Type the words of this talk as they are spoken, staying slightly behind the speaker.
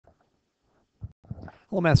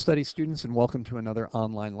Hello, Math Studies students, and welcome to another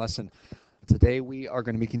online lesson. Today we are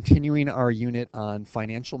going to be continuing our unit on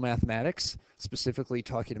financial mathematics, specifically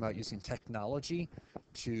talking about using technology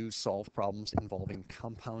to solve problems involving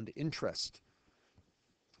compound interest.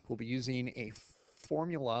 We'll be using a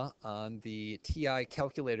formula on the TI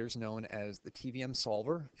calculators known as the TVM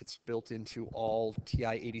Solver. It's built into all TI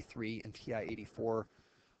 83 and TI 84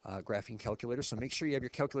 graphing calculators, so make sure you have your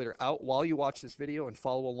calculator out while you watch this video and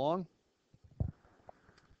follow along.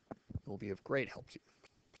 It will be of great help to you.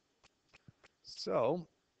 So,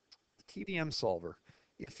 TVM Solver.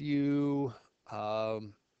 If you,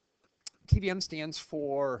 TVM stands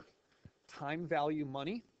for time value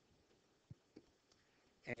money,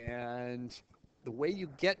 and the way you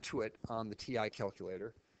get to it on the TI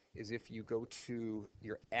calculator is if you go to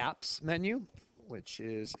your apps menu, which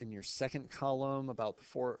is in your second column, about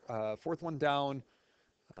the fourth one down,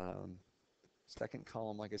 second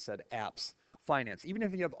column, like I said, apps. Finance. Even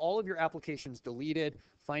if you have all of your applications deleted,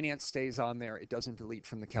 finance stays on there. It doesn't delete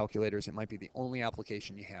from the calculators. It might be the only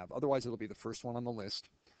application you have. Otherwise, it'll be the first one on the list.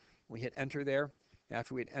 We hit enter there.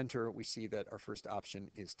 After we hit enter, we see that our first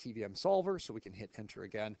option is TVM Solver, so we can hit enter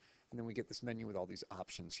again, and then we get this menu with all these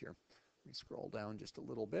options here. Let me scroll down just a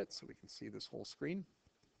little bit so we can see this whole screen.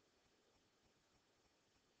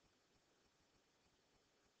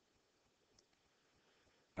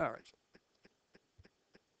 All right.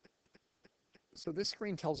 So this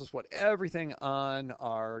screen tells us what everything on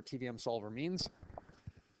our TVM Solver means.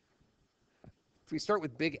 If we start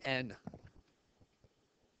with big N,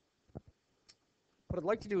 what I'd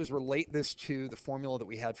like to do is relate this to the formula that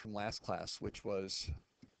we had from last class, which was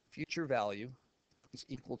future value is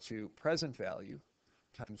equal to present value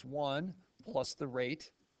times 1 plus the rate.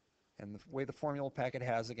 And the way the formula packet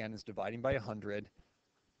has, again, is dividing by 100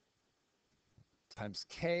 times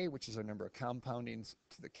k, which is our number of compoundings,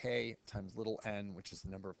 to the k times little n, which is the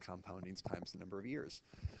number of compoundings times the number of years.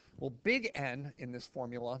 Well, big N in this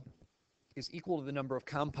formula is equal to the number of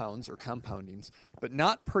compounds or compoundings, but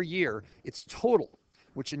not per year. It's total,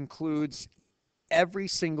 which includes every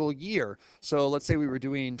single year. So let's say we were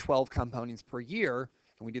doing 12 compoundings per year,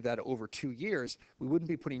 and we did that over 2 years. We wouldn't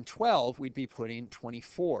be putting 12, we'd be putting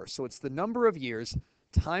 24. So it's the number of years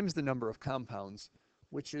times the number of compounds,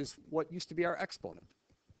 which is what used to be our exponent,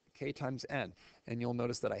 k times n. And you'll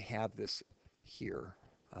notice that I have this here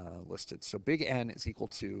listed. So big N is equal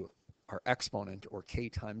to our exponent, or k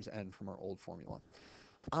times n from our old formula.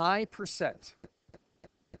 I%.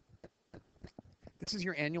 This is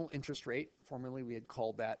your annual interest rate. Formerly, we had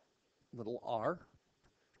called that little r.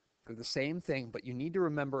 They're the same thing, but you need to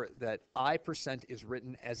remember that I% is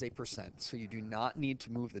written as a percent. So you do not need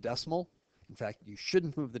to move the decimal. In fact, you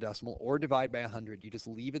shouldn't move the decimal or divide by 100. You just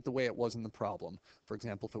leave it the way it was in the problem. For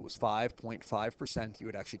example, if it was 5.5%, you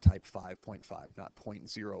would actually type 5.5, not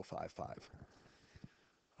 0.055.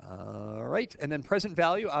 All right, and then present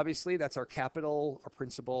value, obviously, that's our capital, our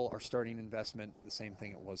principal, our starting investment, the same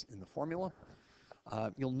thing it was in the formula.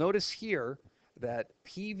 You'll notice here that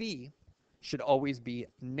PV should always be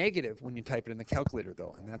negative when you type it in the calculator,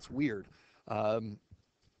 though, and that's weird.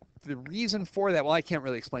 The reason for that, well, I can't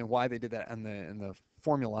really explain why they did that in the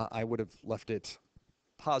formula. I would have left it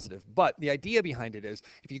positive. But the idea behind it is,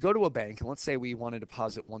 if you go to a bank, and let's say we want to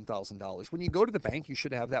deposit $1,000, when you go to the bank, you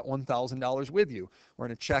should have that $1,000 with you, or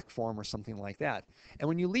in a check form or something like that. And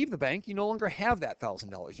when you leave the bank, you no longer have that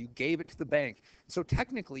 $1,000. You gave it to the bank. So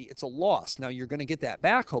technically, it's a loss. Now, you're going to get that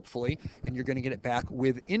back, hopefully, and you're going to get it back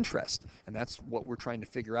with interest. And that's what we're trying to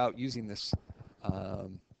figure out using this,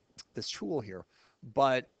 this tool here.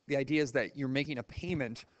 But the idea is that you're making a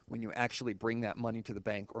payment when you actually bring that money to the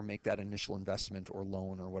bank or make that initial investment or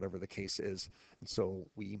loan or whatever the case is. And so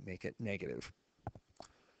we make it negative.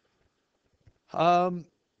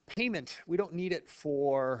 Payment, we don't need it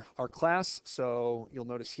for our class. So you'll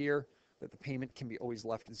notice here that the payment can be always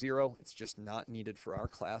left 0. It's just not needed for our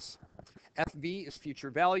class. FV is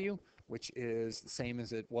future value, which is the same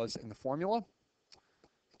as it was in the formula.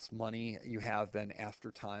 It's money you have then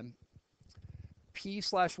after time.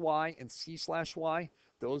 P/Y and C/Y,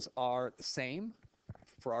 those are the same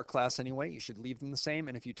for our class anyway. You should leave them the same.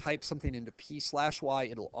 And if you type something into P/Y,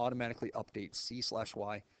 it'll automatically update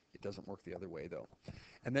C/Y. It doesn't work the other way, though.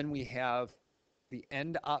 And then we have the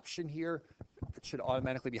end option here. It should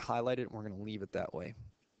automatically be highlighted, and we're going to leave it that way.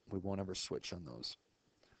 We won't ever switch on those.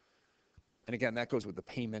 And again, that goes with the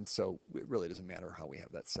payment, so it really doesn't matter how we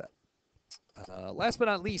have that set. Last but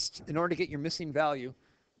not least, in order to get your missing value,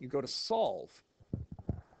 you go to solve.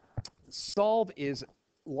 Solve is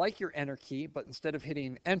like your enter key, but instead of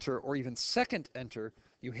hitting enter or even second enter,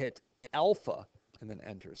 you hit alpha and then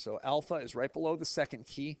enter. So alpha is right below the second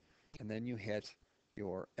key, and then you hit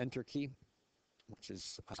your enter key, which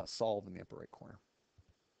is solve in the upper right corner.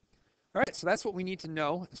 All right, so that's what we need to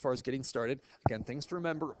know as far as getting started. Again, things to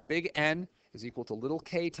remember, big N is equal to little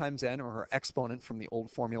k times n, or her exponent from the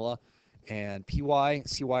old formula, and py,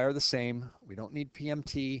 cy are the same. We don't need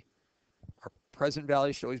pmt. Our present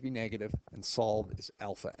value should always be negative, and solve is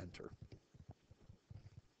alpha enter.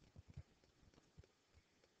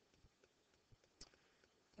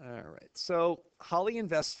 All right, so Holly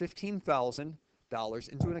invests $15,000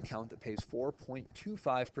 into an account that pays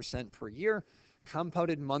 4.25% per year,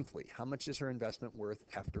 compounded monthly. How much is her investment worth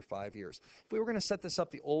after 5 years? If we were going to set this up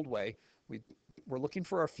the old way, we're looking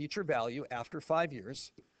for our future value after 5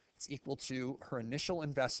 years. It's equal to her initial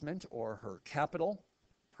investment, or her capital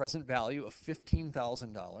present value of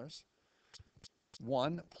 $15,000,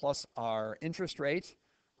 1 plus our interest rate.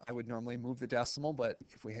 I would normally move the decimal, but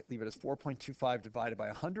if we leave it as 4.25 divided by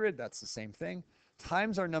 100, that's the same thing,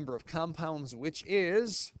 times our number of compounds, which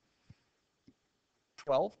is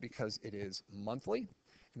 12, because it is monthly.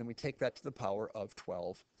 And then we take that to the power of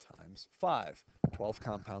 12 times 5. 12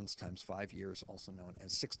 compounds times 5 years, also known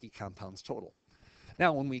as 60 compounds total.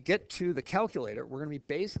 Now, when we get to the calculator, we're going to be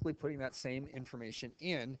basically putting that same information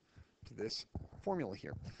in to this formula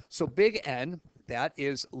here. So big N, that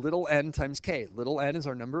is little n times k. Little n is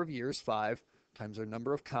our number of years, 5, times our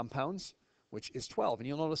number of compounds, which is 12. And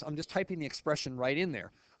you'll notice I'm just typing the expression right in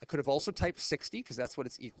there. I could have also typed 60, because that's what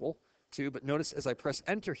it's equal to, but notice as I press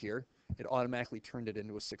enter here, it automatically turned it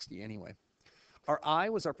into a 60 anyway. Our I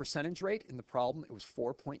was our percentage rate. In the problem, it was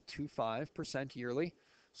 4.25% yearly.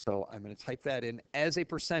 So I'm going to type that in as a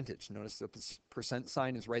percentage. Notice the percent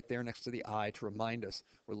sign is right there next to the I to remind us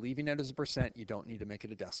we're leaving it as a percent. You don't need to make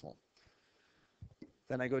it a decimal.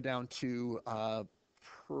 Then I go down to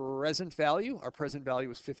present value. Our present value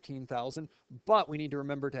is 15,000, but we need to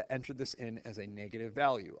remember to enter this in as a negative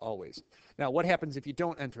value always. Now, what happens if you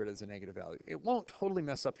don't enter it as a negative value? It won't totally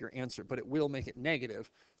mess up your answer, but it will make it negative.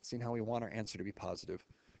 Seeing how we want our answer to be positive,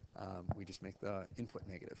 we just make the input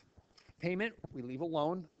negative. Payment, we leave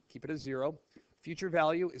alone, keep it as 0. Future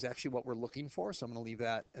value is actually what we're looking for, so I'm going to leave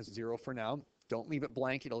that as 0 for now. Don't leave it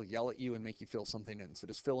blank. It'll yell at you and make you fill something in. So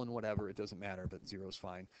just fill in whatever. It doesn't matter, but 0 is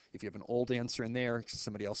fine. If you have an old answer in there,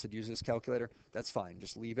 somebody else had used this calculator, that's fine.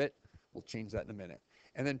 Just leave it. We'll change that in a minute.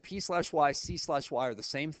 And then P/Y, C/Y are the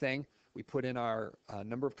same thing. We put in our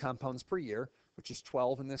number of compounds per year, which is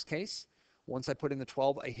 12 in this case. Once I put in the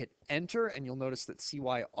 12, I hit enter, and you'll notice that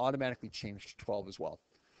CY automatically changed to 12 as well.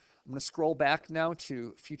 I'm going to scroll back now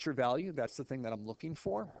to future value. That's the thing that I'm looking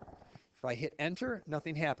for. If I hit enter,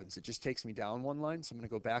 nothing happens. It just takes me down one line. So I'm going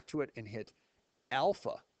to go back to it and hit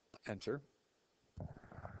alpha enter.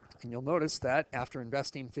 And you'll notice that after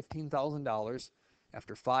investing $15,000,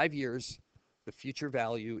 after 5 years, the future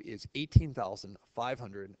value is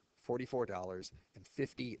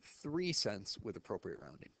 $18,544.53 with appropriate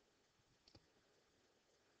rounding.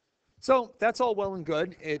 So that's all well and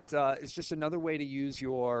good. It's just another way to use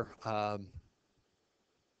your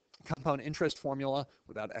compound interest formula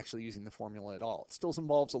without actually using the formula at all. It still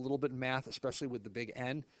involves a little bit of math, especially with the big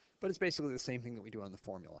N, but it's basically the same thing that we do on the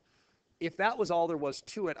formula. If that was all there was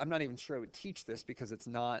to it, I'm not even sure I would teach this because it's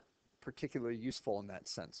not particularly useful in that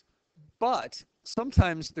sense. But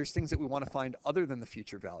sometimes there's things that we want to find other than the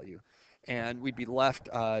future value, and we'd be left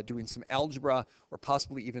doing some algebra or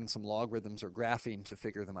possibly even some logarithms or graphing to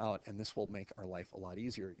figure them out, and this will make our life a lot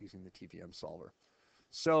easier using the TVM solver.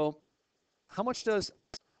 So how much does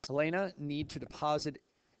Elena need to deposit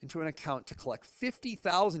into an account to collect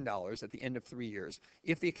 $50,000 at the end of 3 years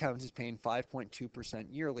if the account is paying 5.2%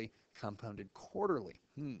 yearly, compounded quarterly?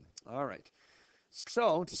 All right.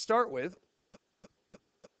 So to start with,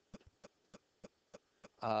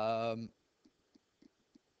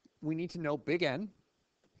 we need to know big N.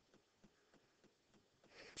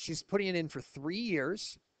 She's putting it in for 3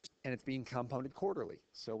 years, and it's being compounded quarterly.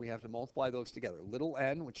 So we have to multiply those together. Little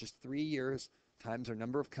n, which is 3 years, times our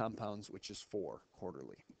number of compounds, which is 4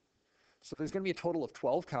 quarterly. So there's going to be a total of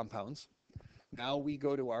 12 compounds. Now we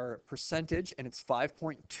go to our percentage, and it's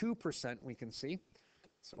 5.2%, we can see.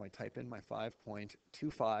 So I type in my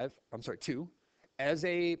 5.25, I'm sorry, 2, as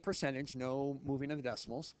a percentage, no moving of the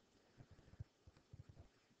decimals.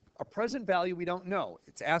 Our present value, we don't know.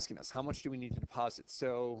 It's asking us, how much do we need to deposit?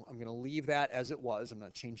 So I'm going to leave that as it was. I'm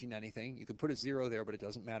not changing anything. You could put a 0 there, but it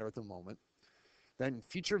doesn't matter at the moment. Then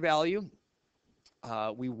future value,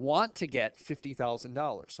 we want to get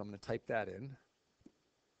 $50,000. So I'm going to type that in,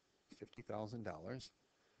 $50,000.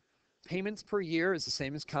 Payments per year is the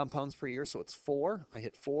same as compounds per year, so it's 4. I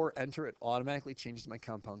hit 4, enter, it automatically changes my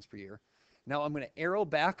compounds per year. Now I'm going to arrow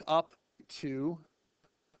back up to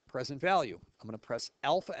present value. I'm going to press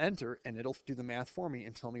alpha enter, and it'll do the math for me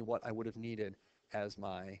and tell me what I would have needed as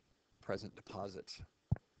my present deposit.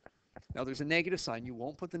 Now there's a negative sign. You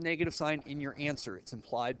won't put the negative sign in your answer. It's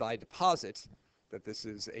implied by deposit that this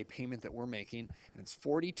is a payment that we're making, and it's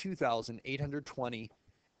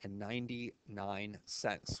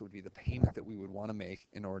 $42,820.99 would be the payment that we would want to make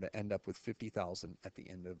in order to end up with $50,000 at the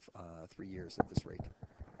end of 3 years at this rate.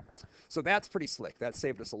 So that's pretty slick. That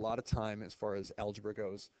saved us a lot of time as far as algebra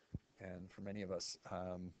goes, and for many of us,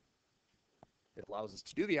 it allows us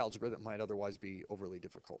to do the algebra that might otherwise be overly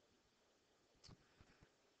difficult.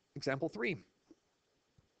 Example 3.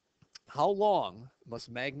 How long must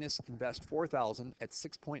Magnus invest $4,000 at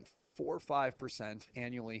 6.45%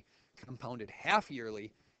 annually, compounded half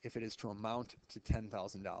yearly, if it is to amount to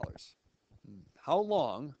 $10,000? How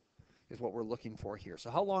long is what we're looking for here.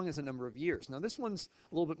 So how long is a number of years? Now this one's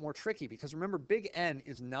a little bit more tricky because remember, big N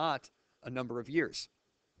is not a number of years.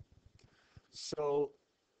 So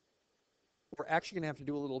we're actually going to have to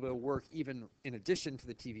do a little bit of work even in addition to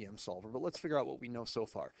the TVM solver, but let's figure out what we know so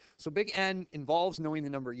far. So big N involves knowing the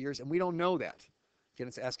number of years, and we don't know that. Again,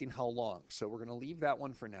 it's asking how long. So we're going to leave that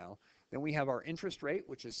one for now. Then we have our interest rate,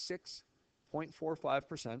 which is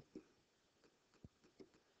 6.45%.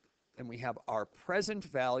 And we have our present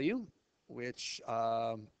value, which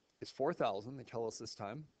is 4,000. They tell us this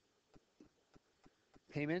time.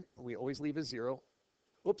 Payment, we always leave as 0.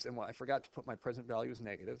 Oops, and I forgot to put my present value as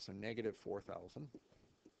negative, so negative 4,000.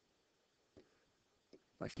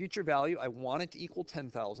 My future value, I want it to equal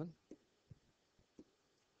 10,000.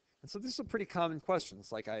 And so this is a pretty common question.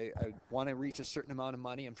 It's like I want to reach a certain amount of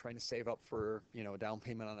money. I'm trying to save up for, a down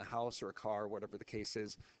payment on a house or a car, whatever the case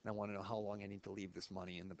is, and I want to know how long I need to leave this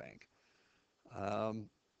money in the bank.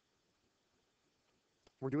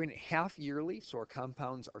 We're doing it half yearly, so our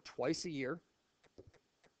compounds are twice a year.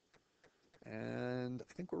 And I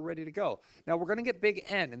think we're ready to go. Now we're going to get big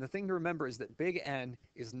N, and the thing to remember is that big N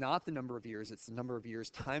is not the number of years, it's the number of years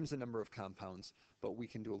times the number of compounds, but we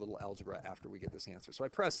can do a little algebra after we get this answer. So I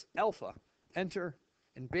press alpha, enter,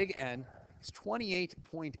 and big N is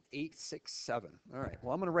 28.867. All right,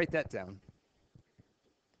 well I'm going to write that down.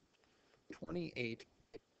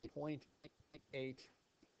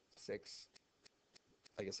 28.86.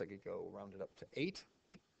 I guess I could go round it up to 8.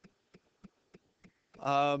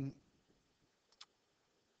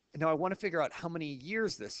 Now I want to figure out how many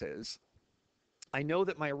years this is. I know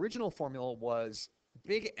that my original formula was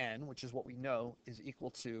big N, which is what we know, is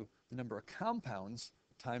equal to the number of compounds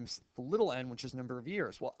times the little n, which is the number of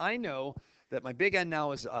years. Well, I know that my big N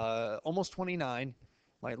now is almost 29.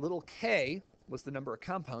 My little k was the number of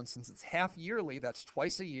compounds. Since it's half yearly, that's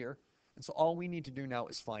twice a year. And so all we need to do now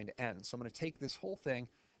is find n. So I'm going to take this whole thing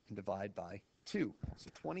and divide by 2. So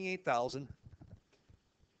 28,000.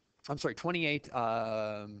 I'm sorry,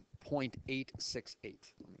 28.868.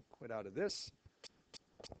 Let me quit out of this.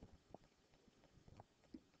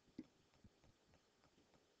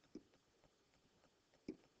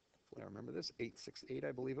 I remember this, 868,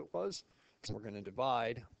 I believe it was. So we're going to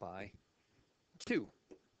divide by 2.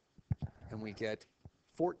 And we get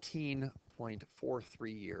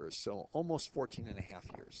 14.43 years, so almost 14 and a half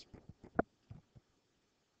years.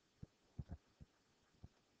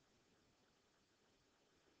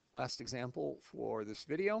 Last example for this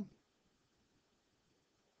video.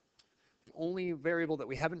 The only variable that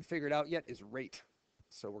we haven't figured out yet is rate.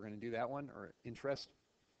 So we're going to do that one, or interest.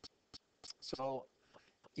 So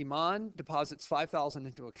Iman deposits $5,000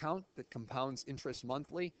 into an account that compounds interest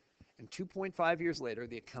monthly, and 2.5 years later,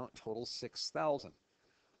 the account totals $6,000.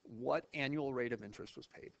 What annual rate of interest was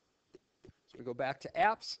paid? So we go back to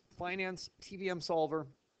apps, finance, TVM solver.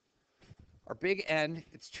 Our big N,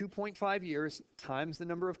 it's 2.5 years times the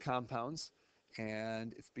number of compounds,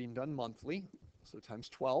 and it's being done monthly, so times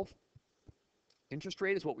 12. Interest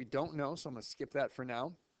rate is what we don't know, so I'm going to skip that for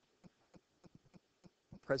now.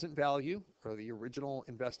 Present value, or the original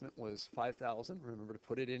investment, was $5,000. Remember to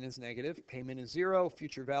put it in as negative. Payment is 0.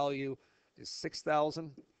 Future value is $6,000.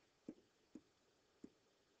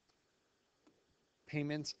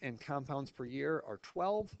 Payments and compounds per year are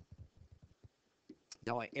 12.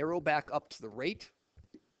 Now I arrow back up to the rate,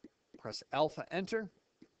 press alpha, enter,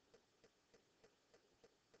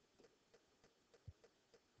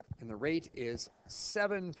 and the rate is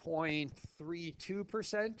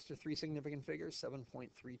 7.32%, to 3 significant figures,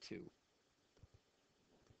 7.32.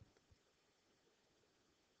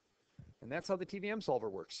 And that's how the TVM solver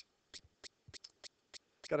works. It's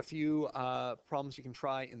got a few problems you can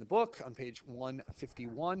try in the book on page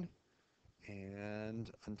 151. And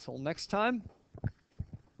until next time,